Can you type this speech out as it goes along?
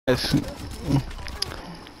And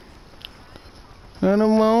I'm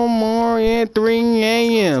on more at 3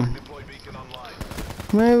 a.m.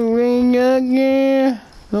 Ring again.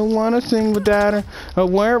 Don't wanna sing without her. I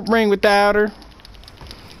won't ring without her.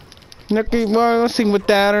 Nucky boy, I'll sing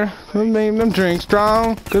without her. I made them drink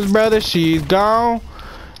strong, cause brother, she's gone.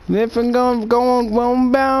 If I'm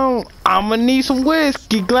going bound, I'ma need some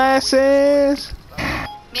whiskey glasses.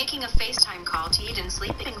 Making a FaceTime call to Eden's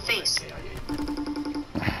sleeping face.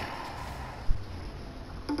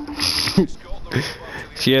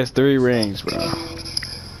 She has 3 rings, bro.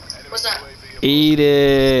 What's up? Eat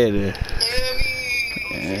it.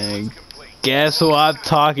 And guess who I'm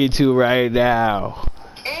talking to right now?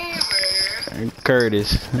 Amber.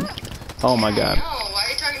 Curtis. Oh my god. No, why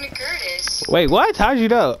are you talking to Curtis? Wait, what? How'd you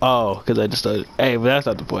know? Oh, because I just started. Hey, but that's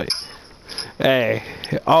not the point. Hey.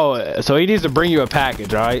 Oh, so he needs to bring you a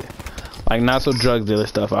package, right? Like, not so drug dealer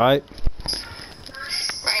stuff, alright?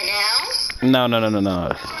 Right now? No.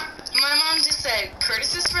 My mom just said,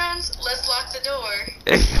 Curtis's friends, let's lock the door.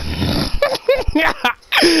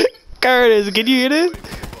 Curtis, can you hear this?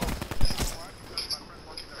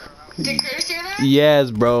 Did Curtis hear that? Yes,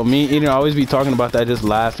 bro. Me and Eden always be talking about that, just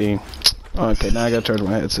laughing. Okay, now I gotta charge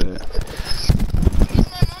my headset. Because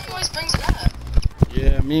my mom always brings it up.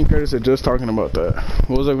 Yeah, me and Curtis are just talking about that.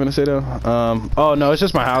 What was I gonna say though? Oh no, it's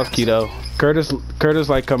just my house key though. Curtis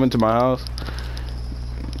like coming to my house.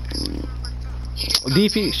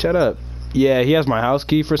 DP, shut up. Yeah, he has my house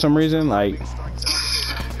key for some reason. Like,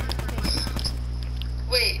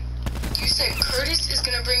 Wait, you said Curtis is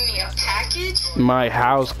gonna bring me a package? my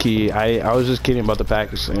house key. I was just kidding about the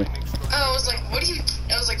package thing. Oh, I was like, what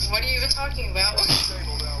are you even talking about?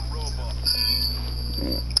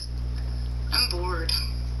 I'm bored.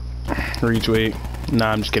 Retweet.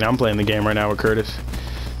 Nah, I'm just kidding. I'm playing the game right now with Curtis.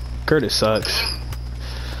 Curtis sucks.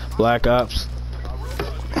 Black Ops.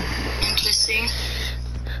 Interesting.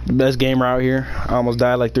 The best gamer out here. I almost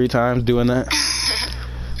died like 3 times doing that.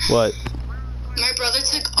 What? My brother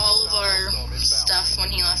took all of our stuff when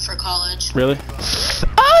he left for college. Really?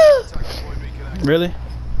 Ah! Really?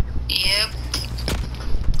 Yep.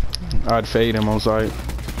 I'd fade him on sight.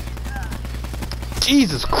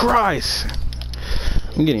 Jesus Christ!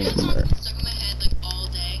 I'm getting That up in song's there. been stuck in my head like all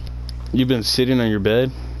day. You've been sitting on your bed?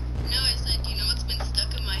 No, I said, you know what's been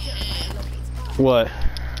stuck in my head? What?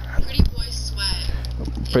 Pretty Boy Swag.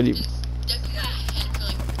 Pretty. It's been stuck in my head for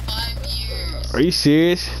like 5 years. Are you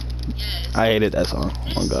serious? Yes. I hated that song.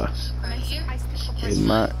 Oh god. Right here? It's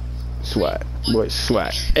my swag. Boy,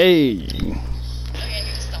 swag. Hey! Okay, I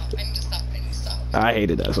need to stop. I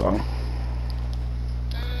hated that song.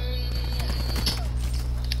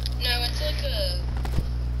 No, I went to like a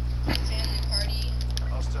family party.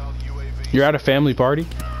 You're at a family party?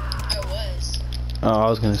 I was. Oh, I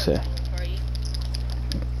was gonna say. Party.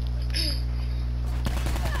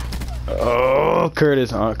 Oh,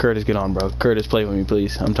 Curtis. Curtis, get on, bro. Curtis, play with me,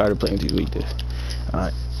 please. I'm tired of playing with you weekdays.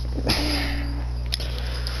 Alright.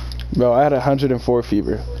 Bro, I had 104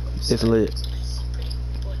 fever. It's lit.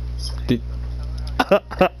 Did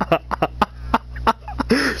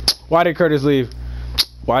Why did Curtis leave?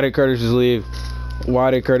 Why did Curtis just leave?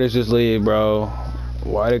 Why did Curtis just leave, bro?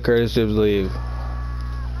 Why did Curtis just leave?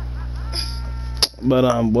 But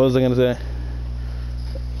what was I gonna say? I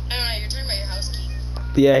don't know, you're talking about your house key.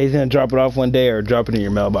 Yeah, he's gonna drop it off one day or drop it in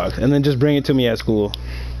your mailbox and then just bring it to me at school.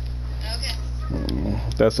 Okay.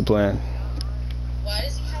 That's the plan. Why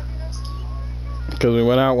does he have your house key? Because we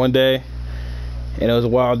went out one day and it was a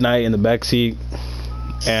wild night in the back seat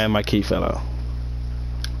and my key fell out.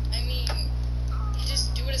 I mean, you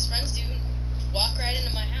just do what his friends do. Walk right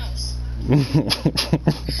into my house.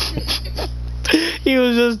 He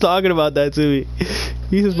was just talking about that to me.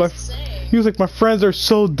 He was He like, my friends are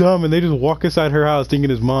so dumb and they just walk inside her house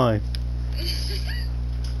thinking it's mine.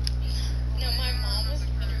 No, my mom was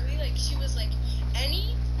literally like, she was like,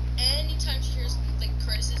 anytime she hears like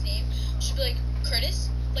Curtis's name, she'd be like, Curtis,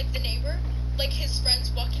 like the neighbor, like his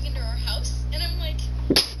friends walking into our house, and I'm like,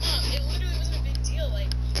 Mom, it literally wasn't a big deal.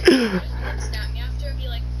 Like, Curtis would snap me after and be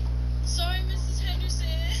like, sorry, Mrs. Henderson.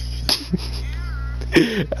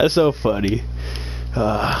 That's so funny. It's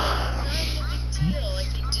not even a big deal. Like,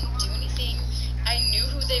 they didn't do anything. I knew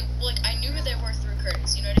who they were through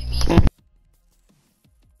Curtis. You know what I mean?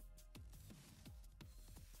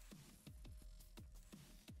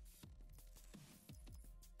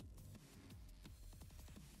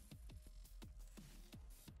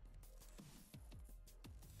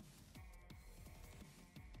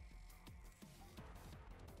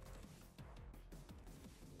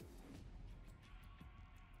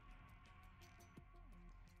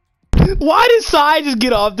 Why did Sai just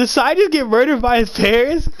get off? Did Sai just get murdered by his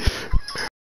parents?